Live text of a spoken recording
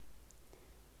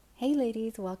Hey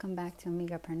ladies, welcome back to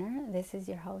Amigapreneur. This is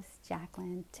your host,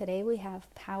 Jacqueline. Today we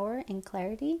have Power and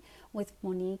Clarity with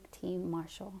Monique T.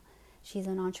 Marshall. She's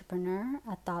an entrepreneur,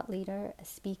 a thought leader, a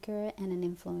speaker, and an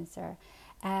influencer.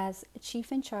 As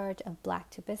chief in charge of Black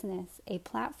to Business, a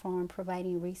platform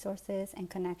providing resources and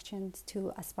connections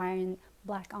to aspiring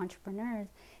Black entrepreneurs,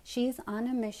 she's on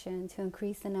a mission to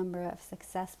increase the number of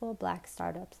successful Black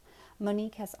startups.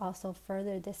 Monique has also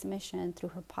furthered this mission through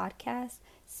her podcast,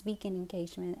 speaking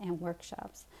engagement, and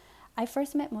workshops. I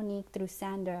first met Monique through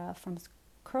Sandra from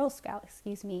Curl Scout,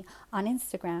 on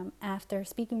Instagram. After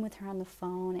speaking with her on the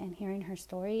phone and hearing her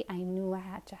story, I knew I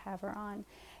had to have her on.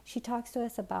 She talks to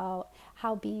us about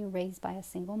how being raised by a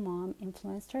single mom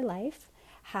influenced her life,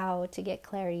 how to get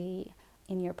clarity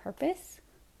in your purpose,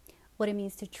 what it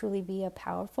means to truly be a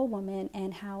powerful woman,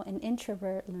 and how an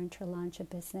introvert learned to launch a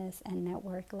business and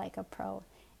network like a pro,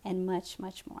 and much,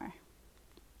 much more.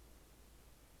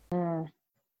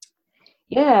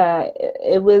 Yeah,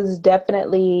 it was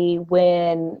definitely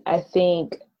when I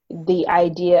think the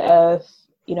idea of,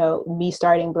 me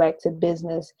starting Black to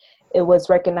Business, it was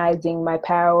recognizing my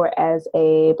power as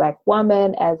a Black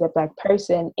woman, as a Black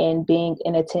person, and being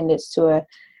in attendance to a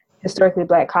historically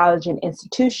Black college and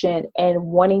institution and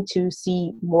wanting to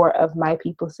see more of my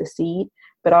people succeed,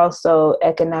 but also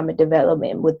economic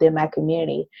development within my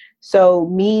community. So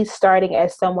me starting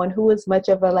as someone who was much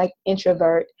of a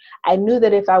introvert, I knew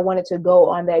that if I wanted to go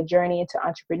on that journey into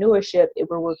entrepreneurship, it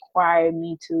would require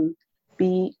me to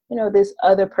be, this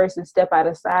other person, step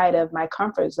outside of my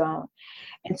comfort zone.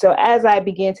 And so as I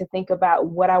began to think about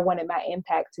what I wanted my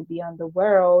impact to be on the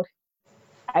world,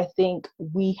 I think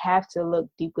we have to look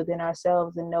deep within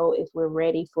ourselves and know if we're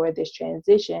ready for this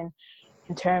transition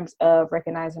in terms of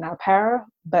recognizing our power,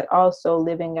 but also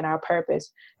living in our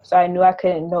purpose. So I knew I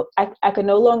could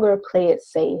no longer play it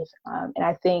safe. And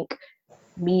I think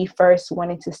me first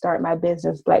wanting to start my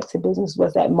business, Black to Business,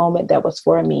 was that moment that was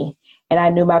for me. And I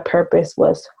knew my purpose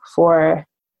was for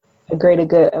the greater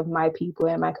good of my people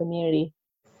and my community.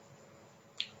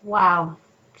 Wow.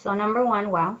 So number one,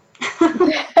 wow.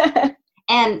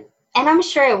 and and I'm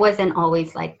sure it wasn't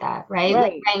always like that, right? Like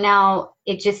Right. right now,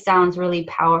 it just sounds really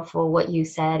powerful what you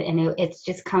said, and it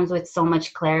just comes with so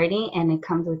much clarity, and it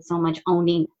comes with so much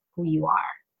owning who you are.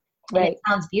 And it Right.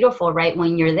 sounds beautiful, right,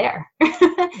 when you're there.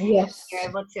 Yes. You're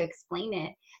able to explain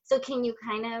it. So can you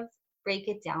kind of break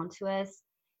it down to us?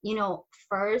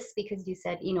 First, because you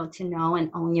said, to know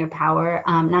and own your power,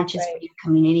 not just for Right. your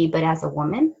community, but as a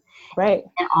woman, Right.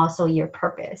 and also your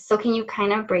purpose. So can you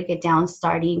kind of break it down,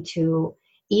 starting to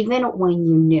even when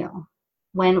you knew?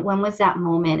 When was that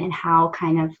moment, and how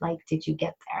kind of like did you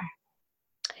get there?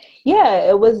 Yeah,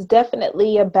 it was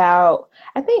definitely about,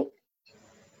 I think,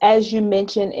 as you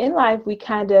mentioned, in life, we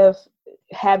kind of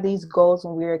have these goals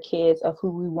when we were kids of who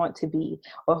we want to be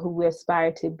or who we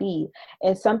aspire to be.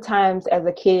 And sometimes as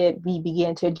a kid, we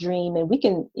begin to dream and we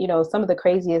can, some of the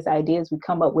craziest ideas we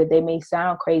come up with, they may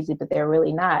sound crazy, but they're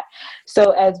really not.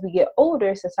 So as we get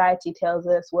older, society tells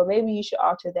us, well, maybe you should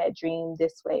alter that dream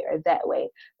this way or that way,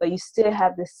 but you still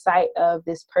have this sight of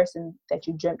this person that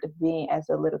you dreamt of being as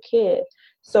a little kid.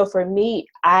 So for me,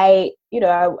 I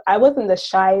wasn't the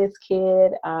shyest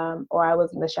kid, or I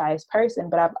wasn't the shyest person,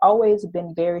 but I've always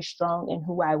been very strong in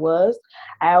who I was.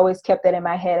 I always kept that in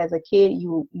my head as a kid.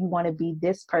 You want to be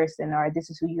this person, or this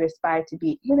is who you aspire to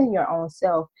be, even your own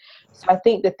self. So I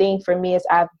think the thing for me is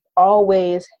I've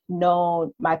always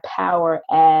known my power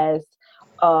as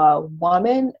a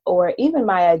woman, or even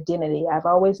my identity. I've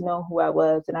always known who I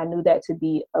was, and I knew that to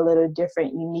be a little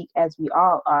different, unique, as we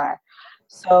all are.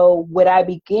 So when I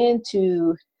begin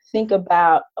to think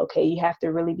about, okay, you have to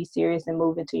really be serious and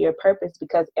move into your purpose,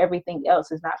 because everything else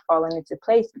is not falling into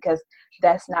place, because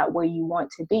that's not where you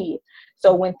want to be.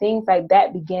 So when things like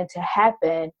that begin to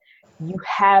happen, you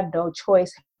have no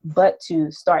choice but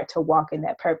to start to walk in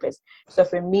that purpose. So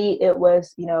for me, it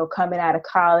was, coming out of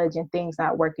college and things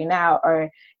not working out, or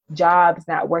jobs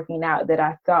not working out that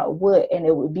I thought would, and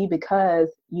it would be because,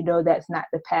 that's not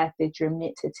the path that you're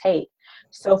meant to take.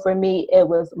 So for me, it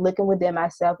was looking within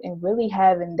myself and really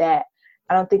having that.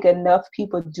 I don't think enough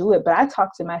people do it, but I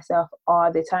talk to myself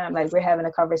all the time. Like we're having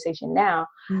a conversation now.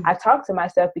 I talk to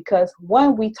myself because,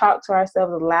 one, we talk to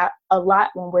ourselves a lot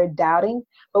when we're doubting,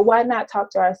 but why not talk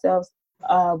to ourselves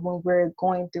when we're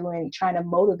going through and trying to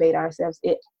motivate ourselves?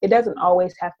 It doesn't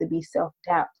always have to be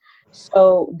self-doubt.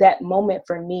 So that moment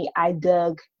for me, I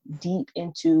dug deep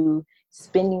into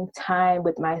spending time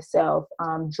with myself,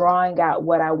 drawing out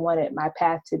what I wanted my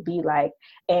path to be like.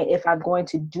 And if I'm going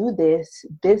to do this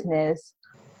business,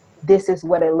 this is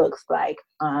what it looks like.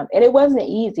 And it wasn't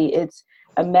easy. It's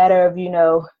a matter of,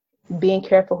 being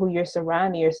careful who you're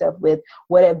surrounding yourself with,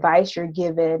 what advice you're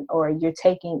given or you're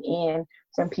taking in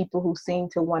from people who seem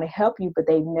to want to help you, but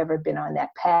they've never been on that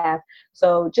path.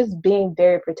 So just being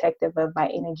very protective of my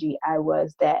energy, I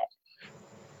was that.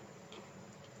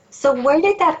 So where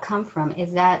did that come from?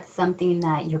 Is that something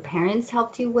that your parents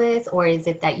helped you with, or is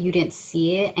it that you didn't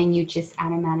see it and you just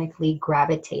automatically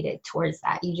gravitated towards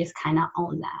that? You just kind of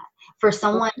own that. For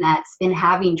someone that's been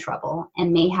having trouble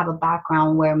and may have a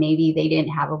background where maybe they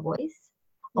didn't have a voice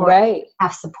or Right.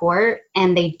 have support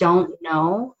and they don't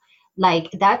know, like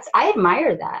I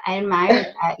admire that. I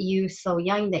admire that you so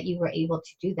young that you were able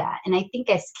to do that. And I think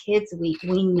as kids, we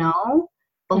know,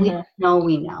 but we don't know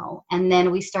we know. And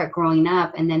then we start growing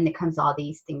up and then there comes all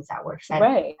these things that we're fed,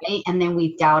 Right. right? And then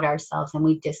we doubt ourselves and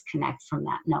we disconnect from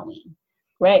that knowing.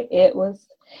 Right. It was,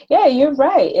 yeah, you're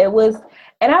right. It was,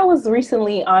 and I was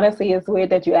recently, honestly, it's weird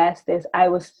that you asked this. I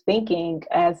was thinking,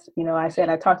 as you know, I said,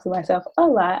 I talk to myself a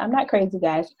lot. I'm not crazy,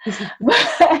 guys.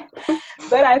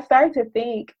 But I started to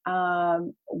think,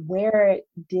 where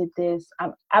did this,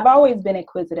 I've always been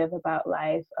inquisitive about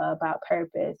life, about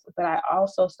purpose, but I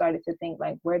also started to think,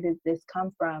 like, where did this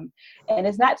come from? And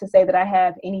it's not to say that I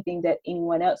have anything that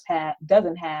anyone else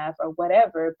doesn't have or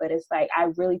whatever, but it's like, I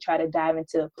really try to dive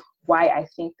into why I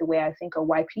think the way I think or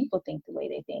why people think the way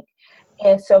they think.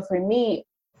 And so for me,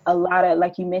 a lot of,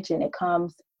 like you mentioned, it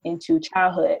comes into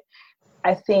childhood.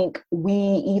 I think we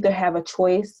either have a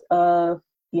choice of,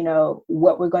 you know,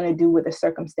 what we're going to do with the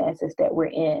circumstances that we're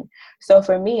in. So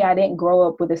for me, I didn't grow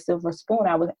up with a silver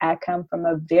spoon. I come from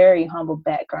a very humble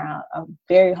background, a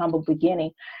very humble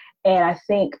beginning. And I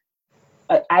think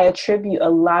I attribute a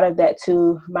lot of that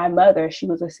to my mother. She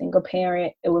was a single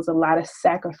parent. It was a lot of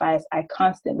sacrifice. I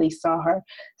constantly saw her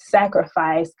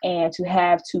sacrifice, and to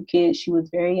have two kids, she was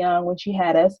very young when she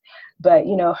had us, but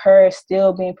you know, her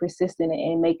still being persistent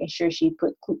and making sure she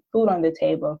put food on the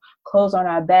table, clothes on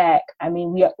our back. I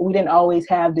mean, we didn't always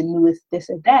have the newest this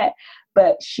or that,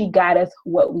 but she got us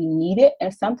what we needed.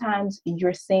 And sometimes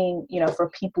you're seeing, you know, for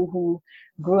people who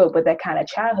grew up with that kind of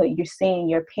childhood, you're seeing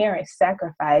your parents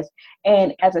sacrifice.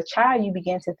 And as a child, you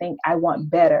begin to think, I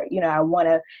want better. You know, I want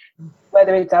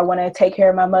to take care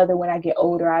of my mother when I get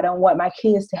older. I don't want my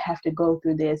kids to have to go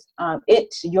through this.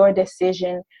 It's your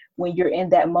decision when you're in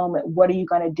that moment. What are you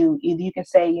going to do? Either you can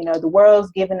say, you know, the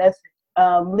world's giving us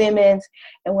lemons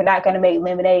and we're not going to make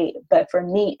lemonade. But for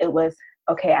me, it was,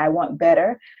 okay, I want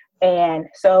better. And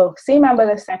so seeing my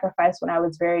mother sacrifice when I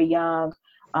was very young,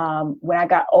 when I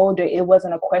got older, it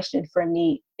wasn't a question for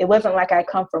me. It wasn't like I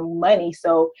come from money.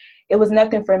 So it was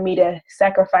nothing for me to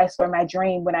sacrifice for my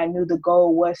dream when I knew the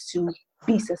goal was to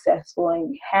be successful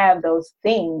and have those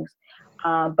things.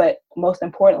 But most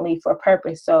importantly, for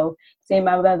purpose. So seeing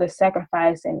my mother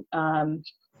sacrifice and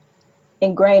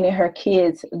ingrain in her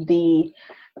kids the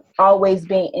always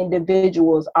being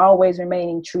individuals, always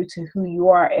remaining true to who you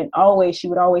are. And always, she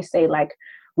would always say, like,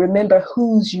 remember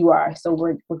whose you are.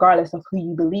 So regardless of who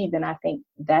you believe in, I think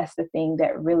that's the thing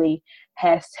that really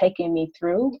has taken me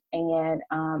through. And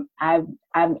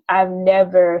I've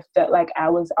never felt like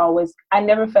I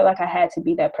never felt like I had to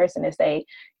be that person to say,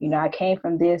 you know, I came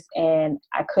from this and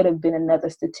I could have been another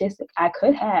statistic. I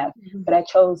could have, but I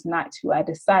chose not to. I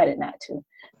decided not to.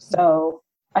 So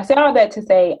I said all that to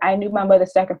say I knew my mother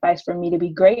sacrificed for me to be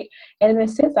great. And in a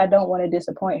sense, I don't want to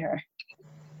disappoint her.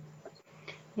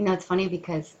 You know, it's funny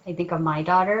because I think of my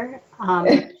daughter.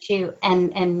 She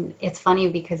and it's funny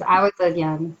because I was a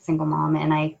young single mom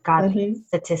and I got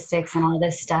statistics and all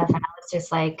this stuff, and I was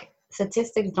just like,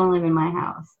 statistics don't live in my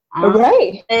house. I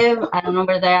don't know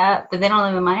where they're at, but they don't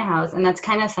live in my house. And that's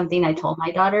kind of something I told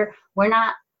my daughter. We're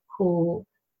not who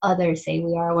others say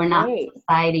we are. We're not what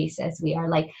society says we are.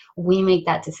 Like, we make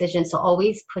that decision. So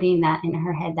always putting that in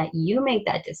her head that you make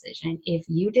that decision. If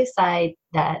you decide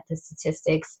that the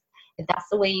statistics, if that's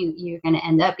the way you're going to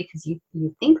end up because you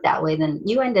think that way, then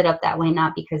you ended up that way,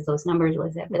 not because those numbers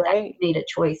was it, but that you made a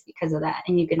choice because of that.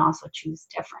 And you can also choose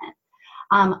different.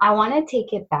 I want to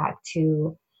take it back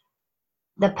to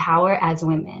the power as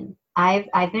women.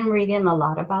 I've been reading a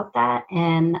lot about that.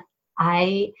 And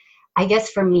I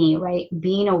guess for me, right,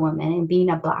 being a woman and being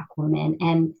a Black woman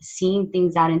and seeing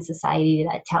things out in society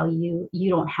that tell you you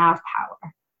don't have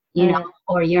power, you know,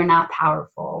 or you're not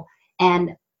powerful.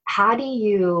 And how do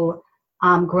you,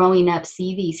 growing up,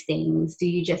 see these things? Do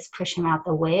you just push them out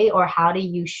the way, or how do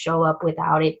you show up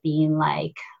without it being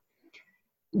like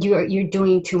you're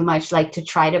doing too much, like to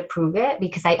try to prove it?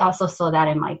 Because I also saw that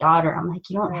in my daughter. I'm like,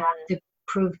 you don't have to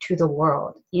prove to the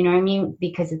world, you know what I mean?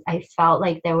 Because I felt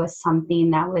like there was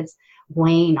something that was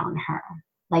weighing on her,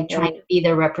 like trying to be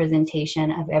the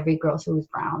representation of every girl who was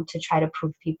brown to try to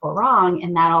prove people wrong,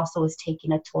 and that also was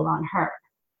taking a toll on her.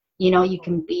 you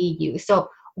can be you. So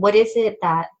what is it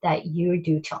that you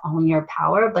do to own your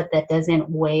power, but that doesn't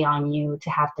weigh on you to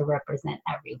have to represent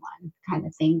everyone, kind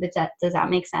of thing? Does that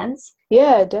make sense?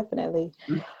 Yeah, definitely.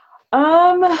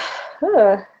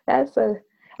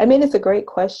 It's a great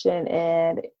question.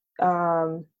 And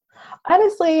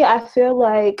honestly, I feel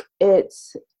like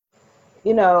it's,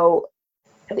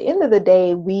 at the end of the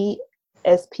day, we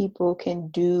as people can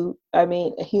do,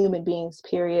 human beings,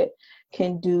 period,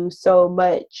 can do so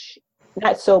much,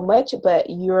 not so much, but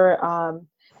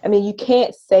you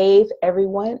can't save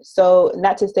everyone. So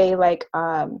not to say like,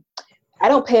 I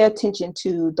don't pay attention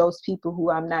to those people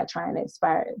who I'm not trying to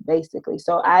inspire, basically.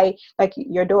 So I, like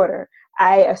your daughter,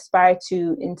 I aspire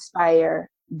to inspire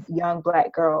young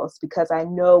Black girls because I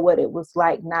know what it was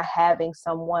like not having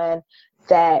someone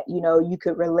that, you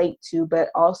could relate to, but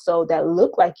also that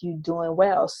look like you doing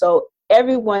well. So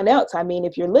everyone else,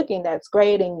 if you're looking, that's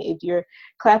great. And if you're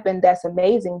clapping, that's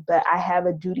amazing. But I have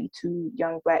a duty to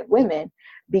young Black women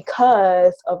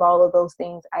because of all of those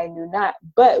things I knew not.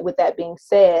 But with that being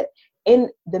said, in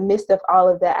the midst of all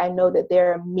of that, I know that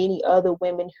there are many other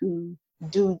women who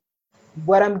do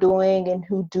what I'm doing and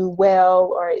who do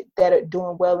well or that are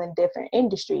doing well in different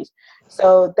industries.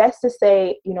 So that's to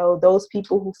say, those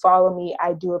people who follow me,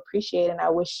 I do appreciate, and I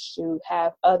wish to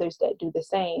have others that do the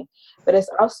same. But it's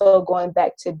also going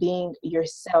back to being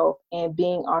yourself and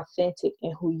being authentic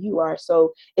in who you are.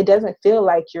 So it doesn't feel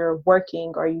like you're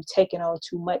working or you taking on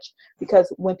too much,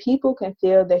 because when people can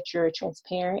feel that you're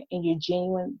transparent and you're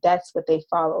genuine, that's what they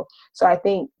follow. So I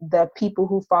think the people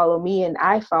who follow me and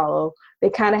I follow, they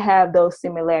kind of have those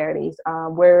similarities,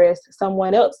 whereas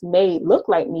someone else may look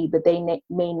like me, but they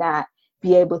may not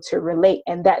be able to relate,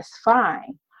 and that's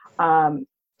fine.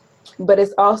 But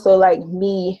it's also like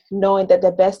me knowing that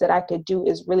the best that I could do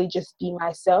is really just be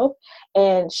myself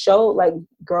and show like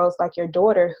girls like your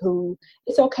daughter who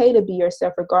it's okay to be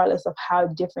yourself regardless of how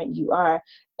different you are.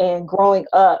 And growing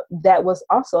up, that was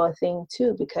also a thing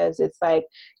too, because it's like,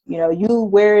 you're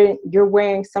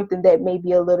wearing something that may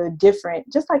be a little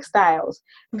different, just like styles.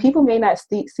 People may not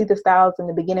see the styles in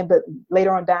the beginning, but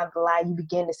later on down the line, you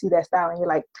begin to see that style and you're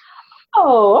like,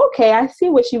 oh, okay, I see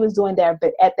what she was doing there.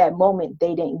 But at that moment,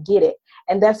 they didn't get it.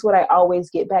 And that's what I always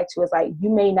get back to, is like, you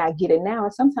may not get it now.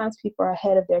 And sometimes people are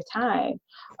ahead of their time.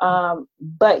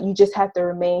 But you just have to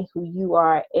remain who you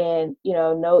are and,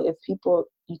 know if people,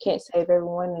 you can't save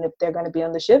everyone. And if they're going to be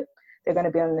on the ship, they're going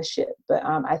to be on the ship. But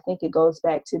I think it goes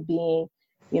back to being,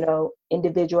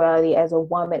 individuality as a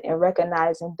woman and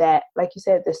recognizing that, like you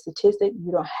said, the statistic,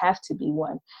 you don't have to be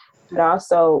one. But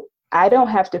also, I don't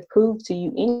have to prove to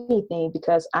you anything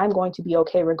because I'm going to be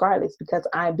okay regardless because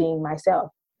I'm being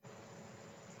myself.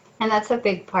 And that's a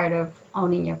big part of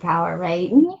owning your power, right?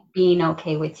 Mm-hmm. Being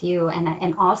okay with you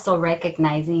and also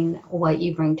recognizing what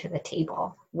you bring to the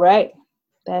table. Right.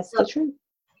 That's the truth.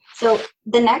 So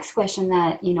the next question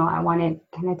that, I wanted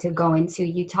kind of to go into,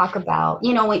 you talk about,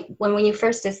 when you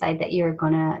first decide that you're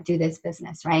going to do this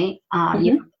business, right?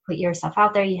 You have to put yourself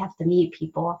out there, you have to meet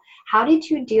people. How did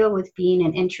you deal with being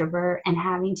an introvert and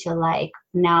having to like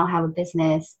now have a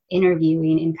business,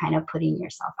 interviewing and kind of putting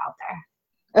yourself out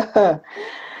there?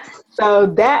 So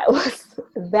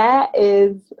that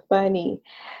is funny.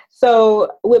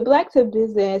 So with Black to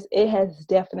Business, it has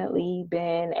definitely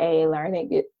been a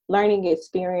learning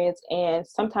experience. And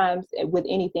sometimes with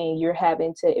anything, you're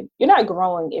not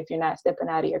growing if you're not stepping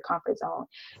out of your comfort zone.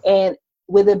 And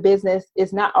with a business,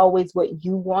 it's not always what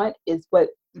you want, it's what,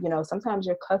 sometimes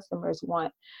your customers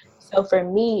want. So for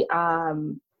me,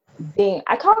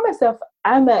 I call myself,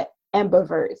 I'm an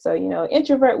ambivert. So,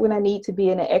 introvert when I need to be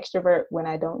and an extrovert when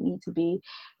I don't need to be.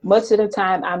 Most of the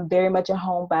time, I'm very much a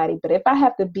homebody. But if I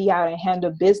have to be out and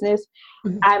handle business,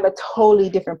 I'm a totally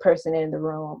different person in the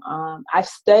room. I've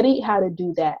studied how to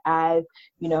do that. I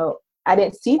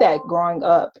didn't see that growing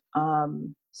up.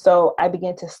 So I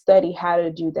began to study how to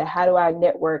do that. How do I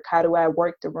network? How do I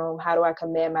work the room? How do I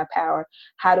command my power?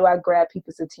 How do I grab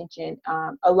people's attention?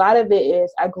 A lot of it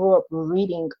is I grew up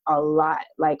reading a lot.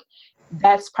 Like,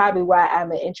 that's probably why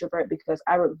I'm an introvert, because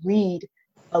I would read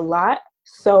a lot.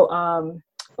 So,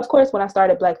 of course, when I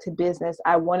started Black to Business,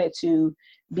 I wanted to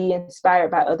be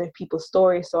inspired by other people's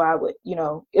stories. So I would,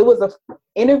 it was an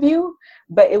interview,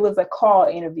 but it was a call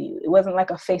interview. It wasn't like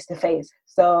a face-to-face.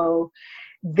 So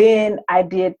then I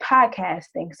did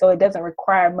podcasting. So it doesn't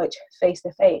require much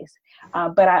face-to-face.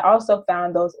 But I also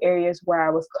found those areas where I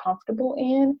was comfortable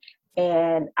in.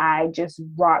 And I just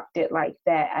rocked it like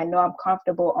that. I know I'm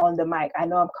comfortable on the mic. I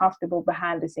know I'm comfortable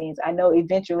behind the scenes. I know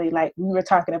eventually, like we were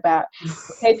talking about,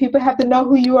 okay, people have to know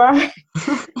who you are.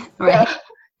 Right.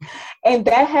 And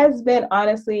that has been,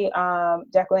 honestly,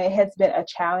 Jacqueline, it has been a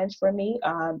challenge for me,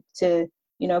 to,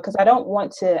 because I don't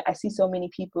want to, I see so many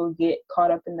people get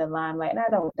caught up in the limelight, and I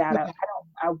don't doubt it.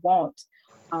 I won't.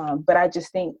 But I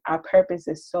just think our purpose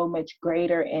is so much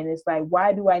greater. And it's like,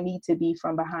 why do I need to be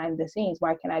from behind the scenes?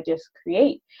 Why can't I just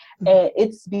create? And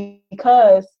it's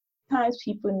because sometimes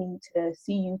people need to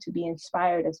see you to be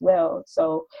inspired as well.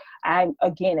 So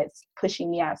it's pushing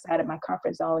me outside of my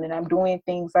comfort zone, and I'm doing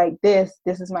things like this.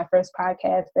 This is my first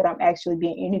podcast that I'm actually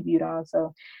being interviewed on.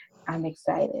 So I'm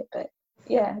excited. But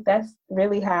yeah, that's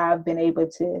really how I've been able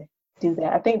to do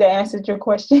that. I think that answered your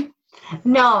question.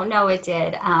 No, it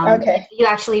did. Okay. You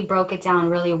actually broke it down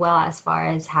really well as far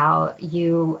as how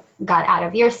you got out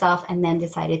of yourself and then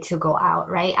decided to go out,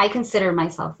 right? I consider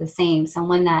myself the same,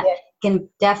 someone that can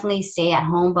definitely stay at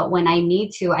home, but when I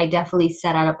need to, I definitely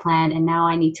set out a plan, and now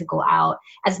I need to go out.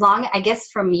 I guess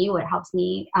for me, what helps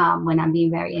me when I'm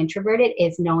being very introverted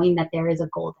is knowing that there is a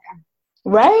goal there.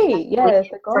 Right. Yes,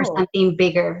 the goal. For something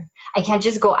bigger. I can't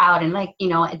just go out and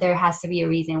there has to be a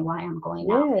reason why I'm going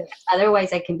out.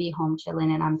 Otherwise I can be home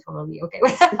chilling and I'm totally okay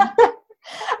with that.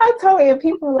 I totally, and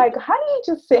people are like, how do you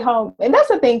just sit home? And that's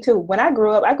the thing too. When I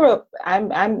grew up,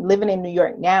 I'm living in New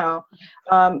York now.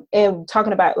 And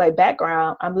talking about like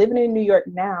background, I'm living in New York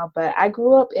now, but I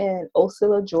grew up in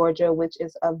Ocilla, Georgia, which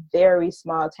is a very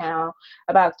small town,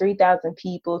 about 3,000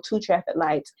 people, 2 traffic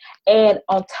lights. And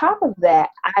on top of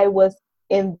that, I was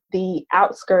in the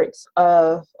outskirts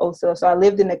of Ocilla. So I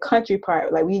lived in the country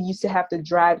part. Like we used to have to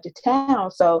drive to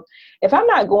town. So if I'm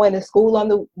not going to school on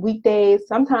the weekdays,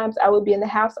 sometimes I would be in the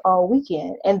house all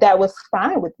weekend, and that was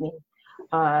fine with me.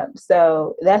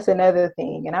 So that's another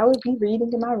thing. And I would be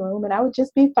reading in my room, and I would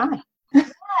just be fine.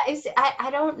 I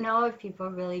don't know if people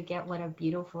really get what a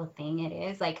beautiful thing it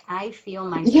is. Like I feel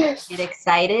myself get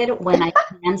excited when I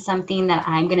plan something that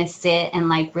I'm going to sit and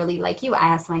like really, like you,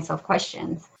 ask myself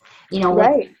questions.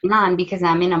 What's going on, because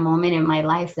I'm in a moment in my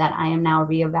life that I am now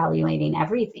reevaluating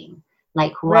everything.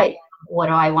 Like what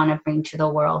do I want to bring to the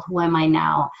world? Who am I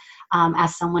now?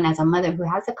 As a mother who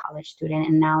has a college student,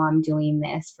 and now I'm doing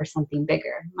this for something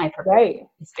bigger. My purpose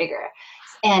is bigger.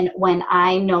 And when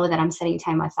I know that I'm setting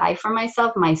time aside for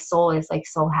myself, my soul is like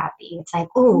so happy. It's like,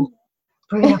 ooh,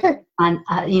 we're going to focus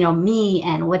on, me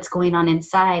and what's going on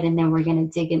inside. And then we're going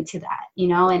to dig into that,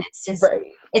 and it's just,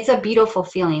 it's a beautiful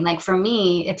feeling. Like for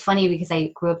me, it's funny because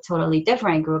I grew up totally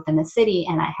different. I grew up in the city,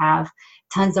 and I have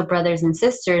tons of brothers and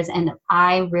sisters, and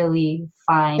I really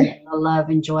find the love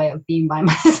and joy of being by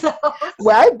myself.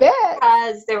 Well, I bet.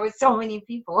 Because there were so many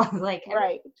people, like,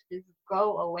 just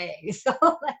go away. So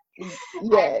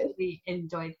I really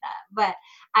enjoyed that. But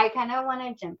I kind of want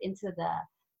to jump into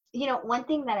one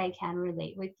thing that I can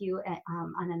relate with you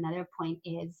on another point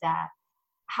is that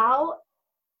how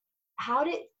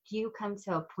did you come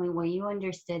to a point where you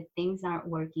understood things aren't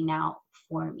working out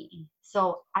for me?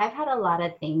 So I've had a lot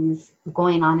of things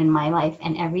going on in my life,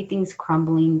 and everything's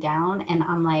crumbling down. And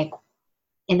I'm like,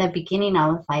 in the beginning, I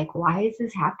was like, why is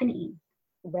this happening?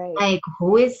 Like,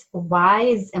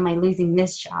 am I losing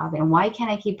this job? And why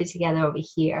can't I keep it together over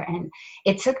here? And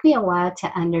it took me a while to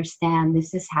understand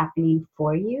this is happening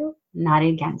for you, not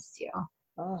against you.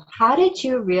 How did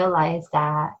you realize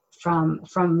that from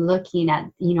looking at,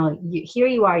 here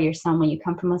you are, you're someone, you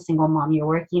come from a single mom, you're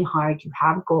working hard, you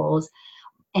have goals,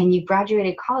 and you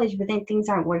graduated college, but then things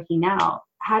aren't working out.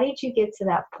 How did you get to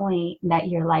that point that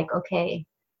you're like, okay,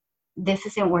 this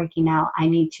isn't working out. I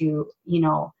need to,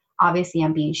 obviously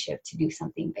I'm being shipped to do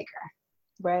something bigger.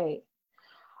 Right.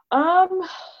 How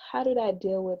did I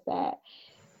deal with that?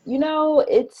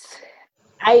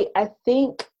 I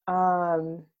think,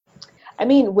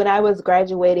 when I was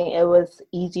graduating, it was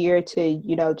easier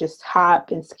to, just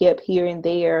hop and skip here and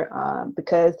there,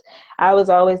 because I was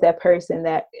always that person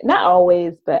that, not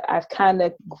always, but I've kind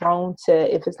of grown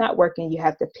to, if it's not working, you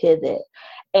have to pivot.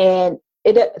 And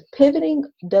pivoting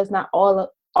does not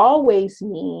always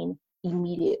mean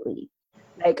immediately.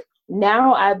 Like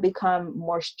now I've become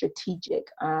more strategic.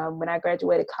 When I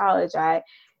graduated college, I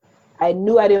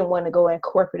knew I didn't want to go in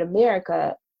corporate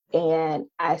America. And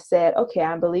I said, okay,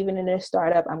 I'm believing in this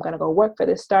startup. I'm going to go work for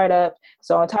this startup.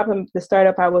 So on top of the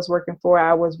startup I was working for,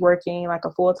 I was working like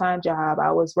a full-time job.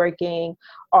 I was working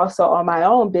also on my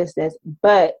own business.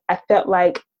 But I felt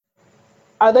like,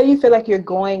 although you feel like you're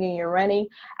going and you're running,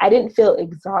 I didn't feel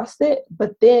exhausted.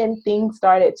 But then things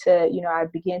started to, I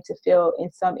began to feel in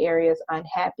some areas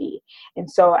unhappy. And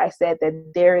so I said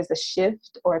that there is a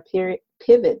shift or a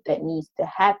pivot that needs to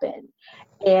happen.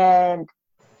 And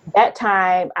that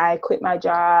time I quit my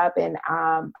job and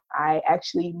I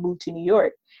actually moved to New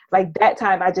York. Like that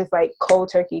time I just like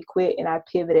cold turkey quit and I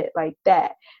pivoted like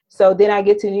that. So then I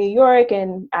get to New York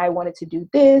and I wanted to do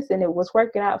this and it was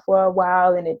working out for a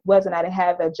while and it wasn't, I didn't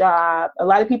have a job. A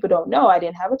lot of people don't know I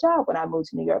didn't have a job when I moved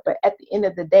to New York, but at the end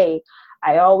of the day,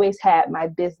 I always had my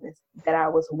business that I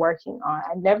was working on.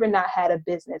 I never not had a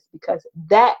business because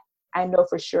that I know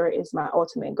for sure is my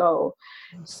ultimate goal.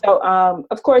 So,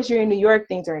 of course, you're in New York,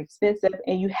 things are expensive,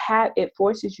 and it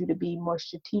forces you to be more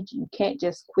strategic. You can't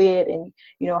just quit and,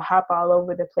 hop all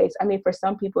over the place. I mean, for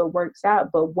some people it works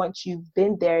out, but once you've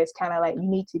been there, it's kind of like you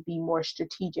need to be more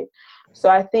strategic. So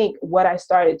I think what I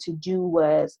started to do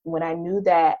was when I knew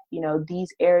that,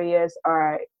 these areas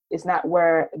is not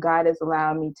where God is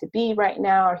allowing me to be right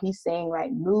now, or he's saying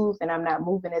like move and I'm not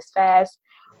moving as fast.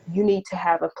 You need to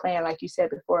have a plan, like you said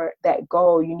before, that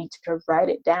goal. You need to write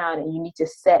it down and you need to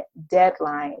set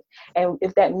deadlines. And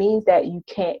if that means that you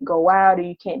can't go out or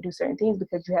you can't do certain things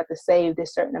because you have to save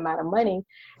this certain amount of money,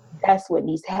 that's what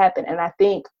needs to happen. And I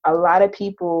think a lot of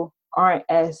people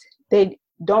they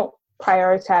don't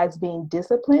prioritize being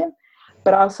disciplined,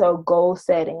 but also goal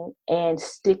setting and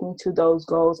sticking to those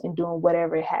goals and doing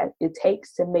whatever it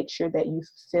takes to make sure that you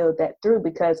fulfill that through.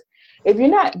 Because if you're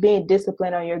not being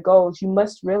disciplined on your goals, you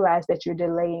must realize that you're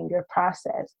delaying your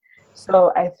process.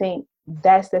 So I think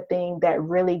that's the thing that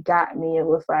really got me. It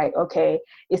was like, okay,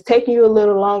 it's taking you a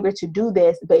little longer to do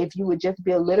this, but if you would just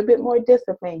be a little bit more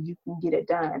disciplined, you can get it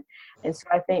done. And so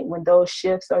I think when those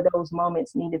shifts or those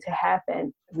moments needed to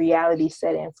happen, reality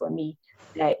set in for me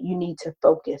that you need to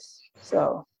focus.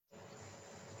 So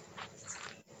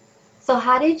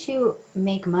how did you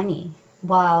make money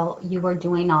while you were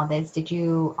doing all this? Did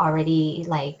you already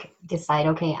like decide,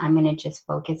 okay, I'm going to just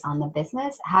focus on the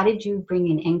business? How did you bring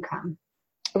in income?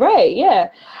 Right. Yeah.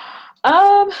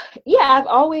 I've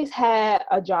always had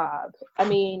a job. I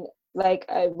mean, like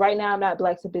right now I'm not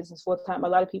Black to Business full time. A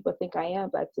lot of people think I am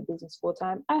Black to Business full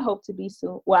time. I hope to be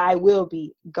soon. Well, I will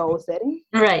be goal setting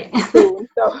right soon.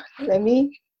 So let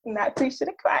me not preach to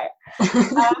the choir.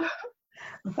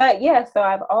 But yeah, so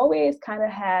I've always had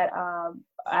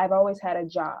a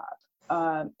job.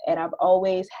 And I've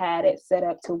always had it set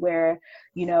up to where,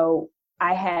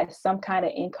 I had some kind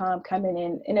of income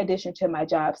coming in addition to my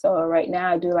job. So right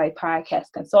now I do like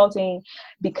podcast consulting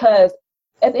because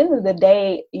at the end of the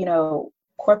day,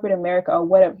 corporate America or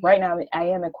whatever, right now I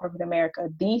am in corporate America,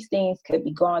 these things could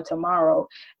be gone tomorrow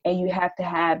and you have to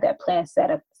have that plan set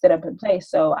up in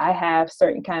place. So I have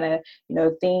certain kind of,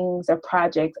 things or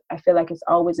projects. I feel like it's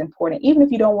always important. Even if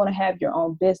you don't want to have your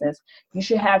own business, you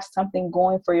should have something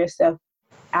going for yourself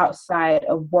outside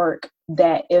of work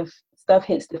that if stuff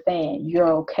hits the fan, you're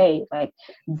okay. Like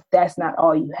that's not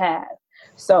all you have.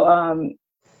 So,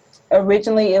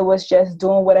 originally it was just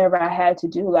doing whatever I had to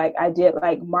do. Like I did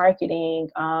like marketing,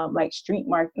 like street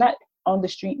market, not on the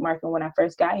street market when I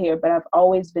first got here, but I've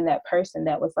always been that person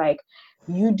that was like,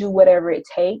 you do whatever it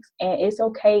takes. And it's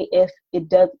okay if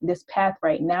this path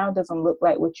right now doesn't look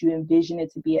like what you envision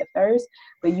it to be at first,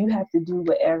 but you have to do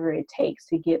whatever it takes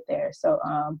to get there. So,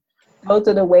 those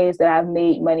are the ways that I've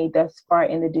made money thus far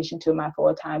in addition to my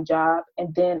full-time job.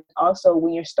 And then also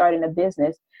when you're starting a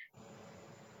business,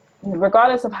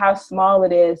 regardless of how small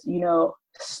it is,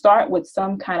 start with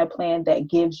some kind of plan that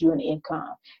gives you an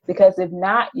income. Because if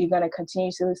not, you're going to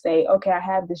continuously say, okay, I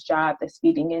have this job that's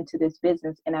feeding into this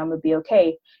business and I'm going to be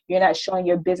okay. You're not showing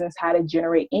your business how to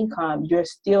generate income. You're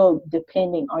still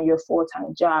depending on your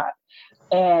full-time job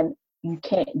and you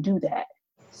can't do that.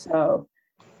 So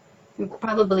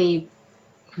probably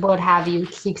would have you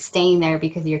keep staying there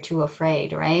because you're too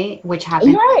afraid, right? Which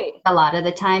happens a lot of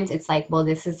the times. It's like, well,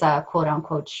 this is a quote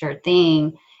unquote sure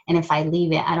thing. And if I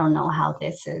leave it, I don't know how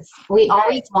this is. We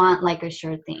always want like a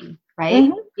sure thing, right?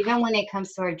 Mm-hmm. Even when it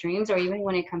comes to our dreams or even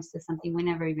when it comes to something we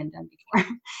never even done before.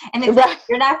 And it's like,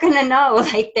 you're not going to know.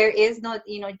 Like there is no,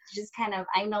 just kind of,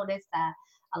 I noticed that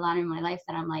a lot in my life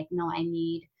that I'm like, no, I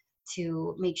need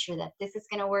to make sure that this is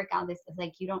going to work out. This is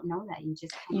like, you don't know that. You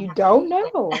just don't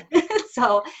know.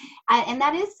 So, and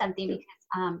that is something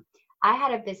because I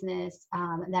had a business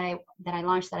that I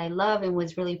launched that I love and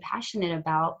was really passionate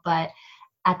about. But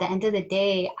at the end of the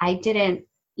day, I didn't,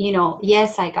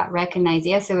 yes, I got recognized.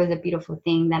 Yes, it was a beautiful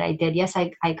thing that I did. Yes,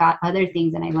 I got other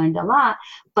things and I learned a lot,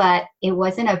 but it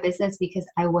wasn't a business because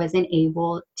I wasn't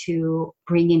able to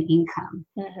bring in income.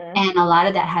 Mm-hmm. And a lot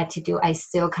of that had to do, I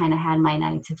still kind of had my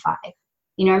 9 to 5.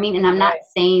 You know what I mean? And I'm not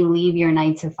saying leave your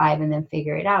 9 to 5 and then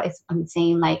figure it out. I'm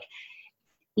saying like,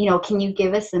 can you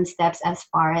give us some steps as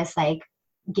far as like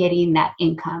getting that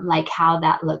income, like how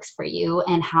that looks for you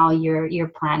and how your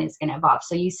plan is going to evolve?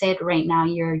 So you said right now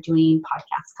you're doing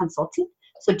podcast consulting.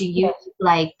 So do you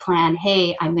like plan,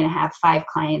 hey, I'm going to have 5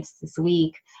 clients this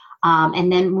week?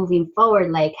 And then moving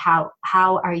forward, like how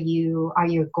are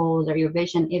your goals or your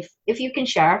vision, if you can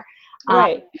share,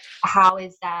 Right. how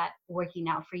is that working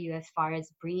out for you as far as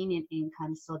bringing in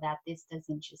income so that this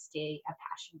doesn't just stay a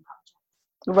passion project?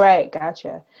 Right,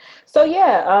 gotcha. So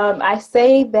yeah, I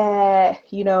say that,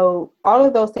 all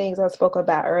of those things I spoke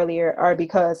about earlier are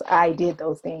because I did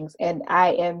those things, and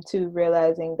I am too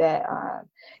realizing that,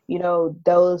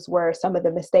 those were some of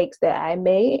the mistakes that I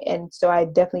made. And so I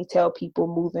definitely tell people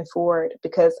moving forward,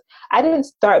 because I didn't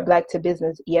start Black to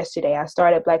Business yesterday. I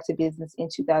started Black to Business in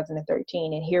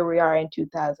 2013, and here we are in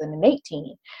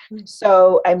 2018.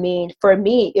 So, I mean, for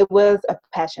me, it was a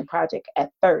passion project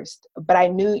at first, but I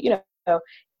knew,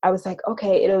 I was like,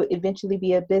 okay, it'll eventually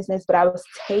be a business, but I was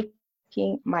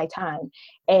taking my time.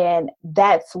 And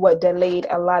that's what delayed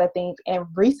a lot of things. And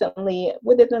recently,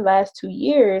 within the last 2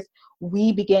 years,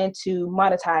 we began to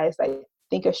monetize, like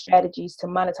think of strategies to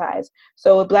monetize.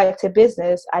 So with Black to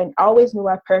Business, I always knew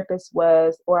our purpose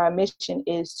was, or our mission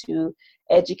is, to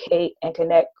educate and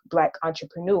connect Black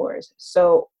entrepreneurs.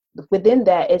 So within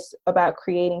that, it's about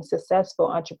creating successful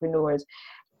entrepreneurs.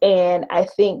 And I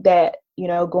think that,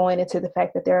 going into the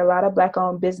fact that there are a lot of Black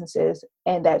owned businesses,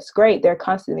 and that's great, they're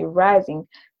constantly rising,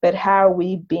 but how are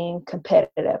we being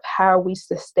competitive? How are we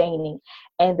sustaining?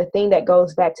 And the thing that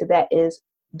goes back to that is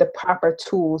the proper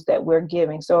tools that we're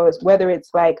giving. So whether it's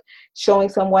like showing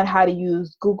someone how to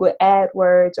use Google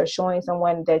AdWords, or showing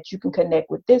someone that you can connect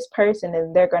with this person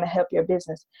and they're going to help your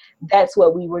business, that's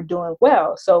what we were doing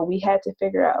well. So we had to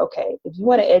figure out, okay, if you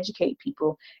want to educate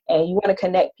people and you want to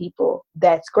connect people,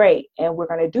 that's great, and we're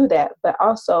going to do that. But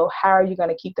also, how are you going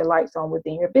to keep the lights on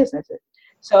within your businesses?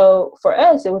 So for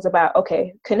us, it was about,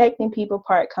 okay, connecting people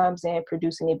part comes in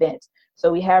producing events.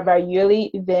 So we have our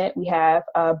yearly event, we have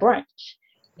a brunch.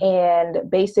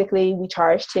 And basically, we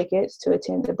charge tickets to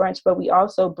attend the brunch, but we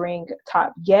also bring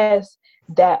top guests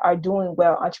that are doing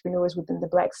well, entrepreneurs within the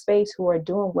Black space who are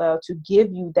doing well, to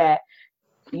give you that,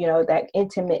 that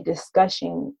intimate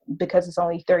discussion, because it's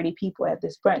only 30 people at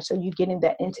this brunch. So you're getting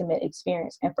that intimate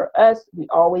experience. And for us, we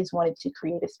always wanted to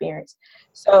create experience.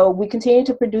 So we continue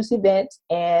to produce events.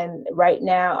 And right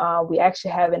now, we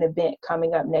actually have an event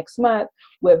coming up next month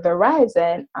with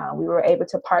Verizon. We were able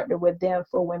to partner with them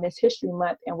for Women's History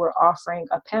Month, and we're offering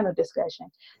a panel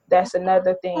discussion. That's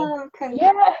another thing. Oh,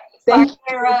 yeah. Thank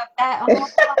you.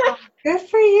 Good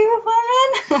for you,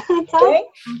 women.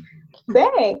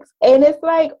 Thanks. And it's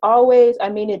like always, I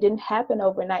mean, it didn't happen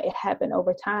overnight. It happened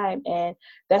over time. And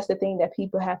that's the thing that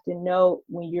people have to know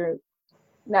when you're,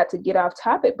 not to get off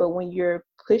topic, but when you're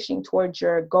pushing towards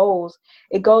your goals,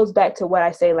 it goes back to what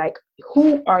I say, like,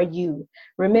 who are you?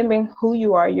 Remembering who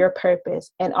you are, your purpose.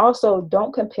 And also,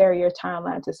 don't compare your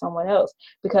timeline to someone else,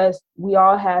 because we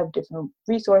all have different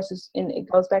resources. And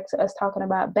it goes back to us talking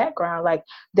about background. Like,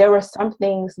 there were some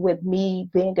things with me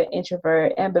being an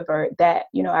introvert, ambivert, that,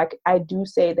 I do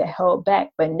say that held back.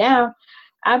 But now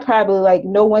I'm probably like,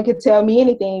 no one can tell me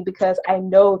anything, because I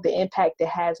know the impact it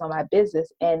has on my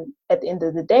business. And at the end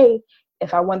of the day,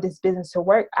 if I want this business to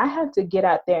work, I have to get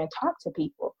out there and talk to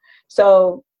people.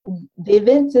 So the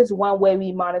events is one way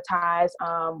we monetize.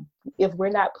 If we're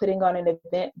not putting on an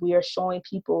event, we are showing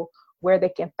people where they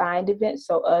can find events.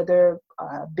 So other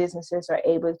businesses are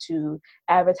able to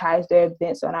advertise their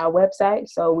events on our website.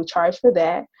 So we charge for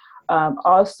that.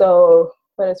 Also,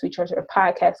 what else we charge for?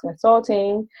 Podcast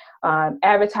consulting,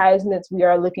 advertisements. We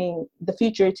are looking the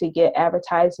future to get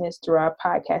advertisements through our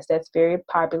podcast. That's very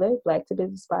popular, Black to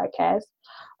Business Podcast.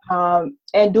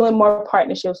 And doing more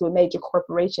partnerships with major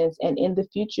corporations. And in the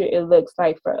future, it looks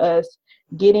like for us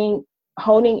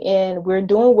honing in, we're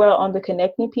doing well on the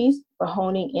connecting piece, but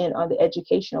honing in on the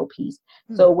educational piece.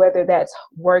 So whether that's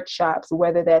workshops,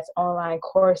 whether that's online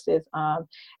courses,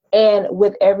 and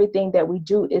with everything that we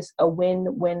do, is a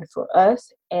win-win for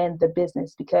us and the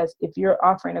business. Because if you're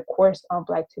offering a course on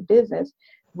Black to Business,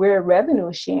 we're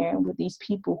revenue sharing with these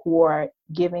people who are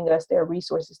giving us their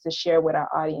resources to share with our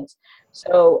audience.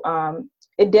 So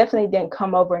it definitely didn't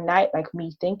come overnight, like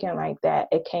me thinking like that.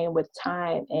 It came with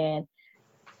time, and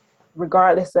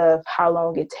regardless of how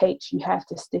long it takes, you have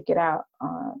to stick it out.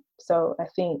 So I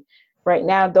think right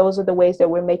now, those are the ways that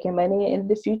we're making money. In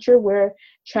the future, we're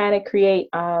trying to create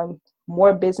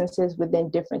more businesses within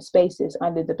different spaces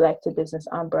under the Black to Business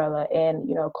umbrella, and,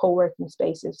 co-working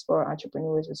spaces for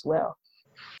entrepreneurs as well.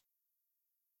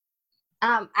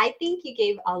 I think you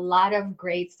gave a lot of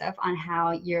great stuff on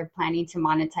how you're planning to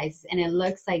monetize, and it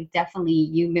looks like definitely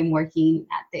you've been working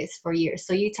at this for years.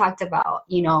 So you talked about,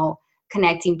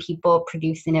 connecting people,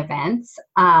 producing events.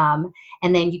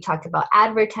 And then you talked about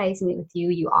advertising with you.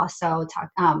 You also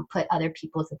put other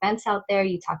people's events out there.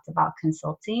 You talked about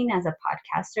consulting as a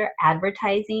podcaster,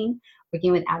 advertising,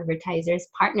 working with advertisers,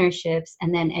 partnerships,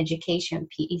 and then education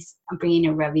piece, bringing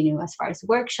in revenue as far as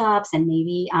workshops. And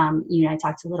maybe, I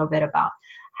talked a little bit about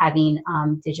having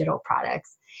digital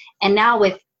products. And now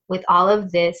with all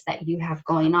of this that you have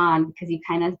going on, because you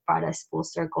kind of brought us full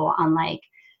circle on like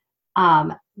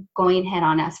going head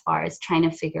on as far as trying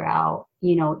to figure out,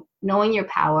 knowing your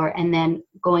power and then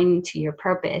going to your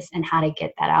purpose and how to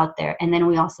get that out there. And then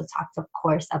we also talked, of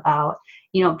course, about,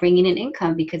 bringing in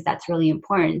income, because that's really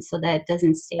important so that it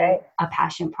doesn't stay a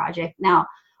passion project. Now,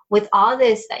 with all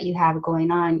this that you have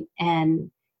going on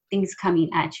and things coming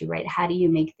at you, right? How do you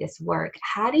make this work?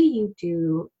 How do you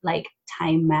do like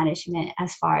time management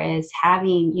as far as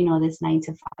having, this 9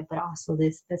 to 5, but also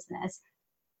this business?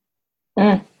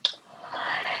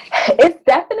 It's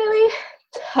definitely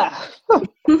tough.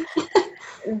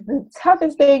 It's the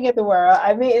toughest thing in the world.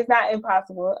 I mean, it's not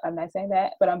impossible. I'm not saying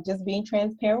that, but I'm just being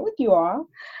transparent with you all.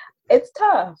 It's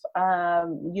tough.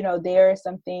 There are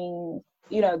some things,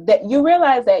 that you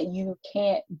realize that you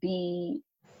can't be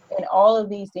in all of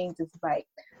these things. It's like,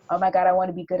 oh my God, I want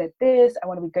to be good at this. I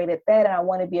want to be great at that. And I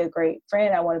want to be a great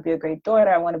friend. I want to be a great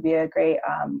daughter. I want to be a great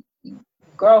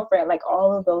girlfriend, like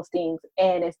all of those things.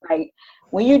 And it's like,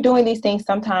 when you're doing these things,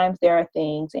 sometimes there are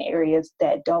things and areas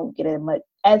that don't get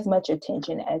as much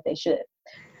attention as they should.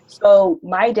 So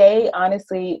my day,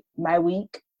 honestly, my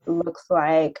week looks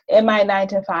like, in my 9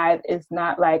 to 5 is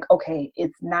not like, okay,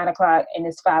 it's 9 o'clock and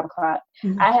it's 5 o'clock.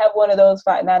 Mm-hmm. I have one of those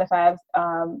 9 to 5s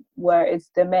where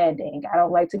it's demanding. I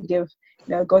don't like to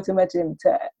go too much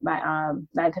into my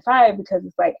 9 to 5, because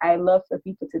it's like, I love for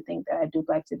people to think that I do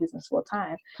Black to Business full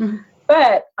time. Mm-hmm.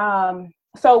 But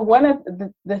so one of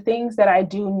the things that I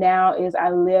do now is I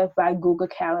live by Google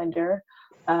Calendar.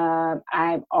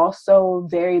 I'm also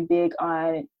very big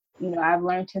on, I've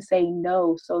learned to say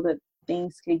no so that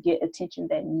things could get attention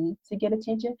that need to get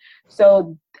attention.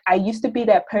 So I used to be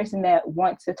that person that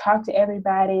wants to talk to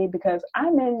everybody, because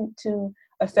I'm into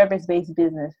a service-based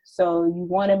business. So you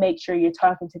want to make sure you're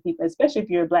talking to people, especially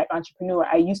if you're a Black entrepreneur.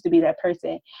 I used to be that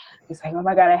person. It's like, oh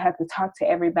my God, I have to talk to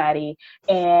everybody.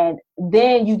 And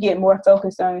then you get more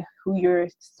focused on who you're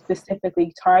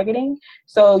specifically targeting.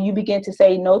 So you begin to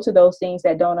say no to those things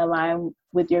that don't align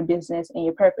with your business and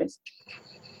your purpose.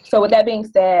 So with that being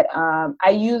said, I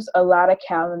use a lot of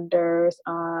calendars.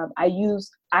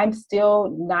 I'm still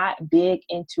not big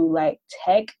into like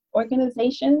tech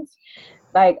organizations,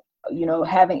 like,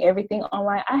 having everything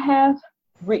online. I have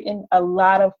written a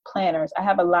lot of planners. I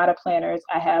have the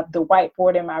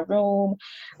whiteboard in my room.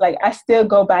 Like, I still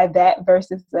go by that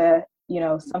versus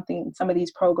some of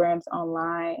these programs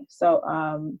online. So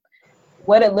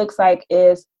what it looks like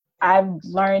is I've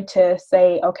learned to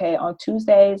say, okay, on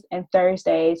Tuesdays and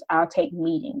Thursdays, I'll take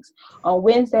meetings. On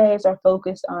Wednesdays, I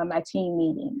focus on my team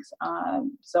meetings.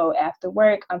 So after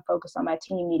work, I'm focused on my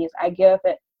team meetings. I get up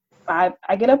at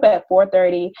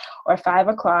 4:30 or 5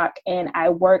 o'clock, and I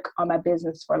work on my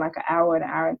business for like an hour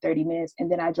and 30 minutes,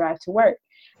 and then I drive to work.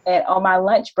 And on my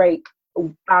lunch break,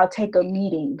 I'll take a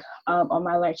meeting on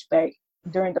my lunch break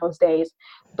during those days.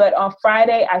 But on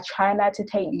Friday, I try not to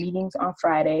take meetings on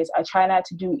Fridays. I try not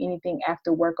to do anything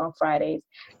after work on Fridays.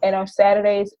 And on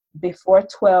Saturdays before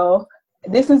 12,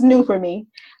 this is new for me.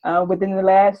 Within the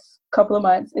last couple of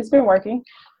months, it's been working.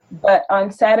 But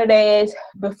on Saturdays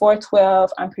before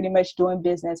 12, I'm pretty much doing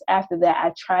business. After that,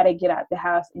 I try to get out the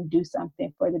house and do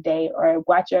something for the day, or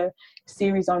watch a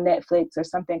series on Netflix or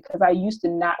something, because I used to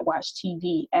not watch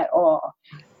TV at all.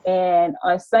 And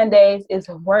on Sundays is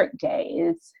a work day.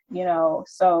 It's,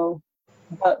 so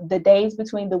the days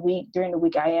during the week,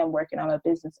 I am working on my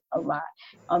business a lot.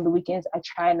 On the weekends, I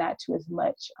try not to as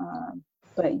much.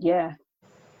 But yeah,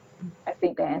 I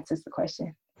think that answers the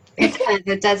question.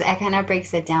 It does. It kind of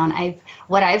breaks it down.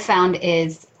 What I've found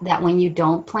is that when you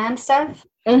don't plan stuff,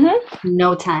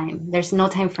 no time. There's no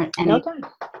time for anything. No time.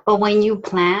 But when you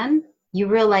plan, you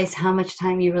realize how much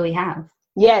time you really have.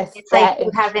 Yes. It's like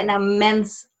you have an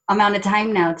immense amount of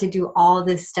time now to do all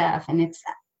this stuff, and it's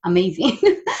amazing.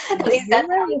 At least that's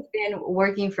how it's been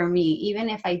working for me. Even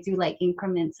if I do like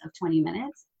increments of 20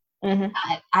 minutes,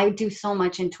 I do so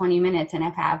much in 20 minutes, and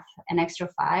if I have an extra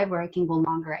 5 where I can go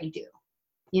longer, I do.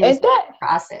 Is that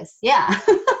process? Yeah.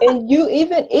 And you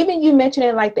even you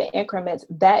mentioning like the increments,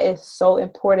 that is so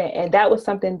important. And that was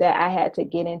something that I had to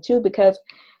get into, because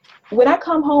when I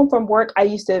come home from work, I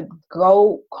used to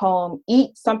go home,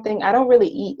 eat something. I don't really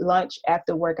eat lunch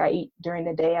after work. I eat during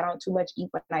the day. I don't too much eat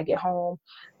when I get home.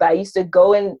 But I used to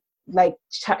go and like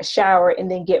shower and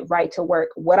then get right to work.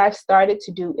 What I've started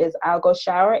to do is I'll go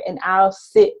shower and I'll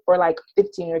sit for like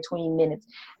 15 or 20 minutes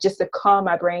just to calm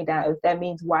my brain down. If that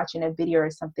means watching a video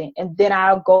or something, and then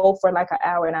I'll go for like an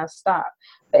hour and I'll stop.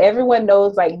 But everyone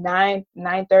knows like 9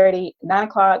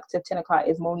 o'clock to 10 o'clock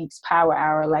is Monique's power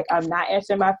hour. Like, I'm not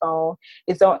answering my phone.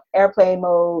 It's on airplane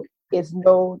mode. It's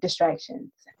no distractions.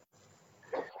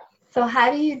 So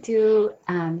how do you do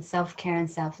self-care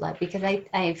and self-love? Because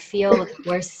I feel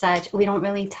like we don't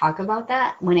really talk about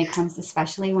that when it comes,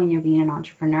 especially when you're being an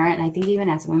entrepreneur. And I think even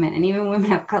as women, and even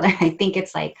women of color, I think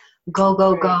it's like, go,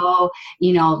 go, go,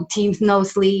 you know, teams no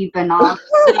sleep and all that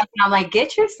stuff. And I'm like,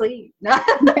 get your sleep. Yes.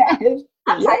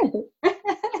 Yes.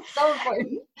 So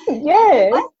important.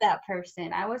 Yes. I was that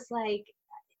person. I was like,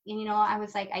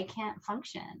 I can't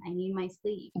function. I need my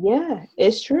sleep. Yeah,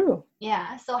 it's true.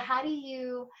 Yeah. So how do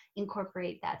you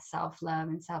incorporate that self-love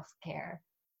and self-care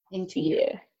into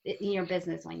your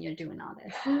business when you're doing all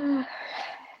this?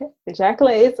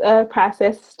 Jacqueline, it's a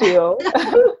process still.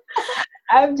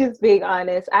 I'm just being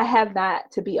honest. I have not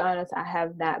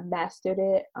mastered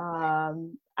it.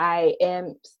 I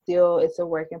am still, it's a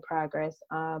work in progress.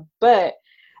 But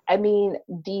I mean,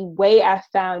 the way I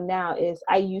found now is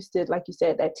I used to, like you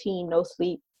said, that team, no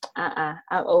sleep. I'm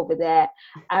over that.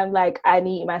 I'm like, I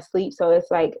need my sleep. So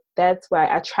it's like, that's why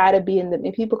I try to be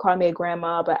and people call me a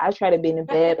grandma, but I try to be in the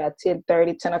bed by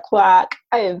 10:30, 10 o'clock.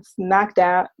 I am knocked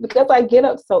out because I get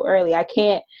up so early. I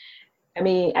can't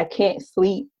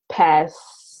sleep past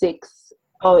 6.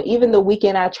 Oh, even the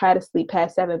weekend I try to sleep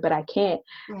past 7, but I can't.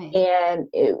 Right. And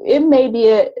it may be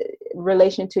a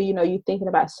relation to, you thinking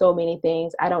about so many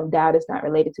things. I don't doubt it's not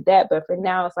related to that. But for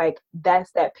now, it's like,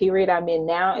 that's that period I'm in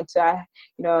now until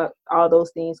all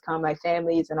those things come, like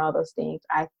families and all those things.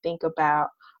 I think about,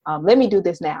 let me do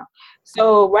this now.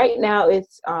 So right now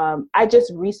it's, I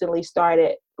just recently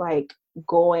started like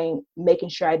making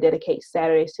sure I dedicate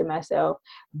Saturdays to myself.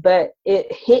 But it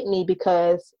hit me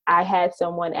because I had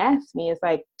someone ask me, it's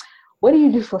like, what do you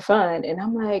do for fun? And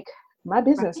I'm like, my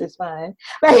business is fun.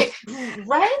 Like,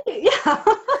 right? Yeah. I'm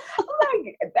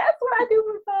like, that's what I do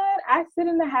for fun. I sit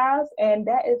in the house and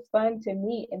that is fun to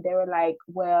me. And they were like,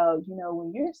 well,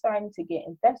 when you're starting to get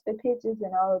investor pitches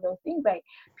and all of those things, like,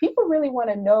 people really want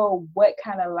to know what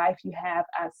kind of life you have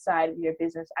outside of your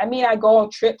business. I mean, I go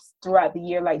on trips throughout the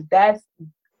year. Like,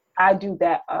 I do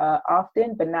that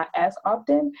often, but not as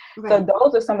often. Right. So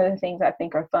those are some of the things I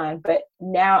think are fun. But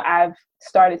now I've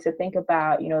started to think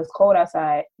about, it's cold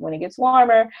outside. When it gets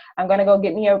warmer, I'm going to go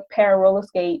get me a pair of roller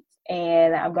skates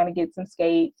and I'm going to get some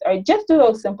skates, or just do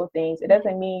those simple things. It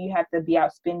doesn't mean you have to be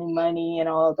out spending money and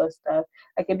all of those stuff.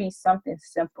 It could be something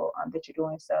simple that you're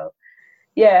doing. So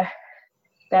yeah,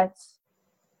 that's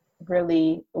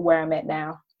really where I'm at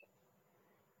now.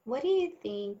 What do you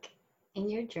think in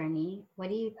your journey, what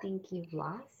do you think you've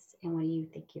lost and what do you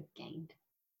think you've gained?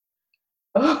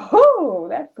 Oh,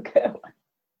 that's a good one.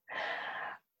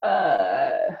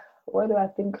 What do I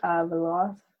think I've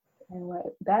lost and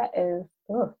what that is?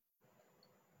 Oh.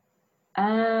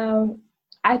 I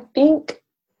think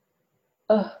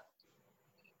I've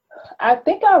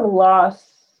lost.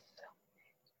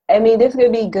 I mean, this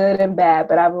could be good and bad,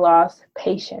 but I've lost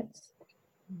patience.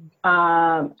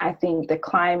 I think the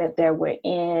climate that we're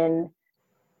in,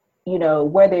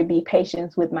 whether it be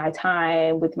patience with my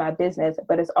time, with my business,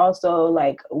 but it's also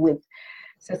like with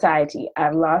society.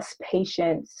 I've lost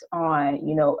patience on,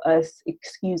 us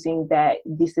excusing that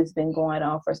this has been going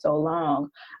on for so long.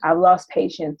 I've lost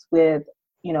patience with,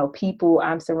 people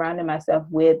I'm surrounding myself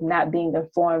with not being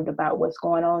informed about what's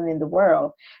going on in the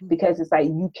world, because it's like,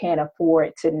 you can't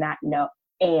afford to not know.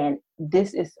 And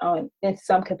this is in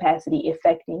some capacity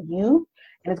affecting you,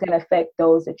 and it's going to affect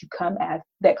those that come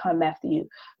after you.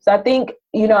 So I think,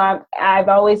 I've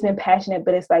always been passionate,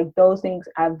 but it's like those things,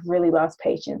 I've really lost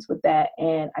patience with that.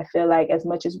 And I feel like as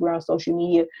much as we're on social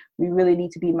media, we really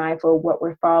need to be mindful of what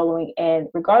we're following. And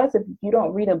regardless if you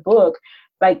don't read a book,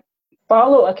 like,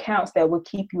 follow accounts that will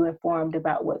keep you informed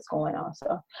about what's going on.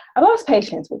 So I lost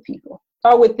patience with people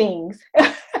or with things.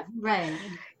 Right.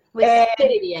 With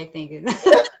stupidity, I think.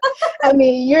 I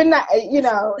mean, you're not, in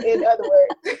other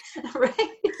words, right?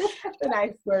 The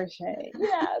nice version.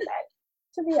 Yeah,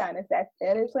 to be honest, that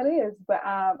is what it is. But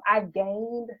I've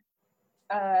gained,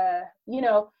 let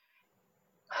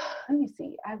me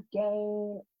see, I've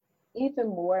gained even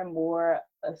more and more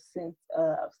a sense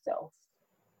of self.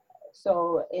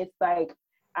 So it's like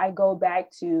I go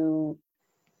back to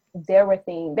there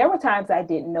were times I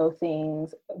didn't know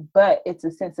things, but it's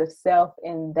a sense of self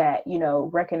in that,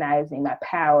 recognizing my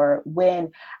power.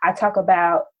 When I talk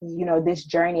about, this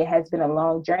journey, it has been a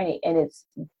long journey, and it's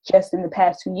just in the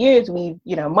past 2 years we've,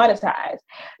 monetized.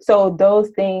 So those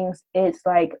things, it's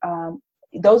like,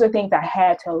 those are things I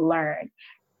had to learn.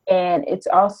 And it's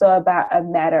also about a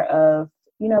matter of,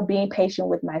 being patient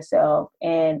with myself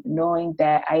and knowing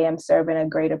that I am serving a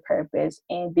greater purpose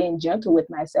and being gentle with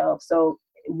myself. So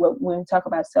when we talk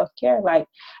about self-care, like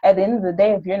at the end of the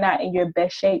day, if you're not in your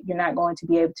best shape, you're not going to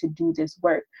be able to do this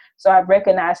work. So I've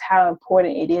recognized how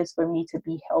important it is for me to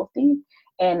be healthy,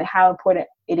 and how important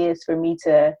it is for me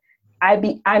to,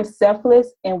 I'm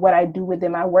selfless in what I do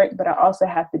within my work, but I also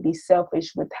have to be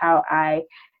selfish with how I,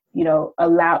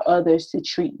 allow others to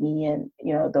treat me, and,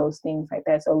 those things like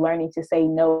that. So learning to say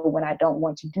no when I don't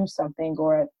want to do something,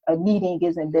 or a meeting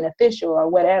isn't beneficial or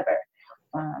whatever.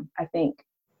 I think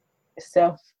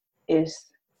I've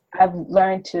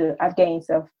gained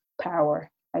self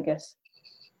power, I guess.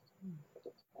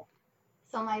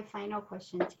 So my final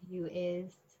question to you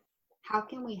is, how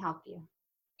can we help you?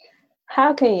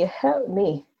 How can you help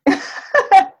me?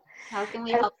 How can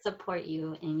we help support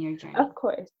you in your journey? Of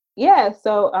course. Yeah.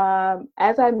 So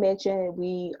as I mentioned,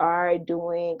 we are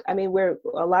doing,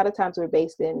 a lot of times we're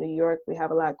based in New York. We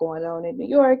have a lot going on in New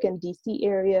York and DC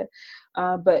area.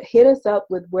 But hit us up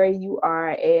with where you are,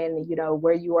 and,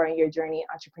 where you are in your journey in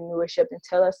entrepreneurship, and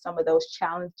tell us some of those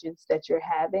challenges that you're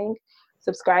having.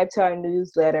 Subscribe to our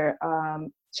newsletter.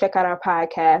 Check out our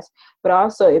podcast. But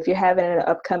also, if you're having an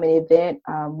upcoming event,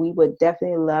 we would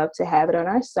definitely love to have it on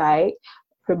our site.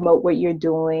 Promote what you're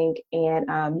doing, and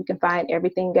you can find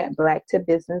everything at Black to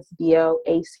Business,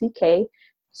 BLACKTO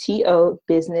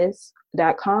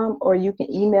business.com, or you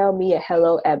can email me at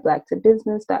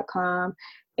hello@blackttobusiness.com.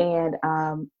 And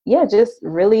just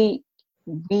really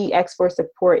we ask for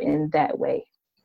support in that way.